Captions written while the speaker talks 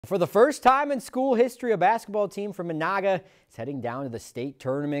For the first time in school history, a basketball team from Menahga is heading down to the state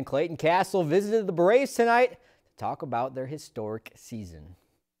tournament. Clayton Castle visited the Braves tonight to talk about their historic season.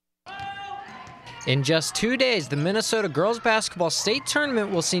 In just 2 days, the Minnesota girls basketball state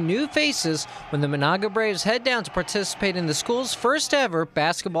tournament will see new faces when the Menahga Braves head down to participate in the school's first ever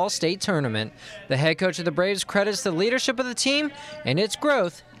basketball state tournament. The head coach of the Braves credits the leadership of the team and its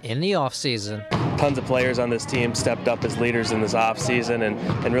growth in the offseason. Tons of players on this team stepped up as leaders in this offseason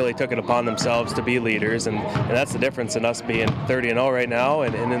and really took it upon themselves to be leaders. And that's the difference in us being 30-0 right now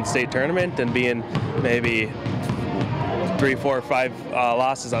and in the state tournament and being maybe 3, 4, 5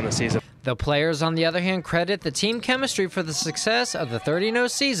 losses on the season. The players, on the other hand, credit the team chemistry for the success of the 30-0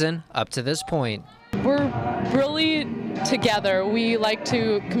 season up to this point. We're really together. We like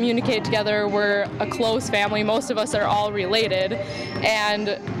to communicate together. We're a close family. Most of us are all related,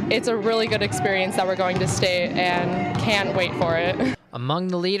 and it's a really good experience that we're going to state and can't wait for it. Among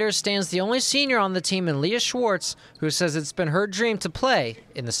the leaders stands the only senior on the team in Leah Schwartz, who says it's been her dream to play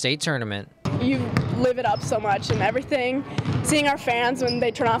in the state tournament. You live it up so much and everything. Seeing our fans when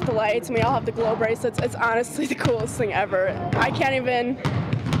they turn off the lights and we all have the glow bracelets, it's honestly the coolest thing ever. I can't even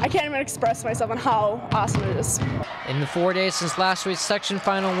express myself on how awesome it is. In the 4 days since last week's section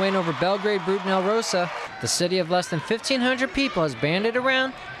final win over Belgrade Bruton Rosa, the city of less than 1,500 people has banded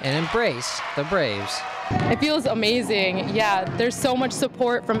around and embraced the Braves. It feels amazing. Yeah, there's so much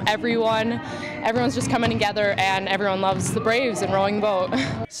support from everyone. Everyone's just coming together and everyone loves the Braves and rowing the boat.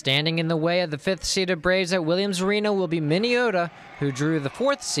 Standing in the way of the 5th-seeded Braves at Williams Arena will be Minnesota, who drew the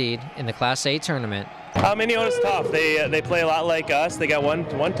 4th seed in the Class A tournament. Minnesota's tough. They play a lot like us. They got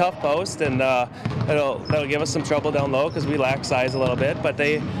one tough post, and that'll give us some trouble down low because we lack size a little bit. But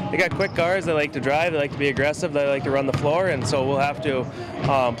they got quick guards. They like to drive. They like to be aggressive. They like to run the floor, and so we'll have to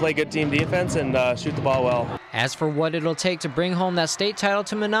play good team defense and shoot the ball well. As for what it'll take to bring home that state title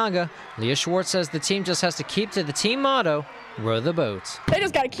to Menahga, Leah Schwartz says the team just has to keep to the team motto, row the boat. They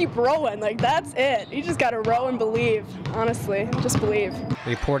just got to keep rowing. Like, that's it. You just got to row and believe. Honestly, just believe.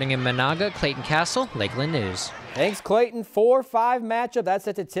 Reporting in Menahga, Clayton Castle, Lakeland News. Thanks, Clayton. 4-5 matchup. That's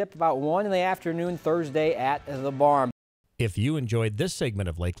set to tip about 1 in the afternoon Thursday at the barn. If you enjoyed this segment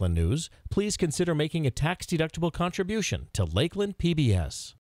of Lakeland News, please consider making a tax-deductible contribution to Lakeland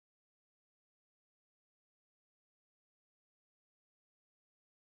PBS.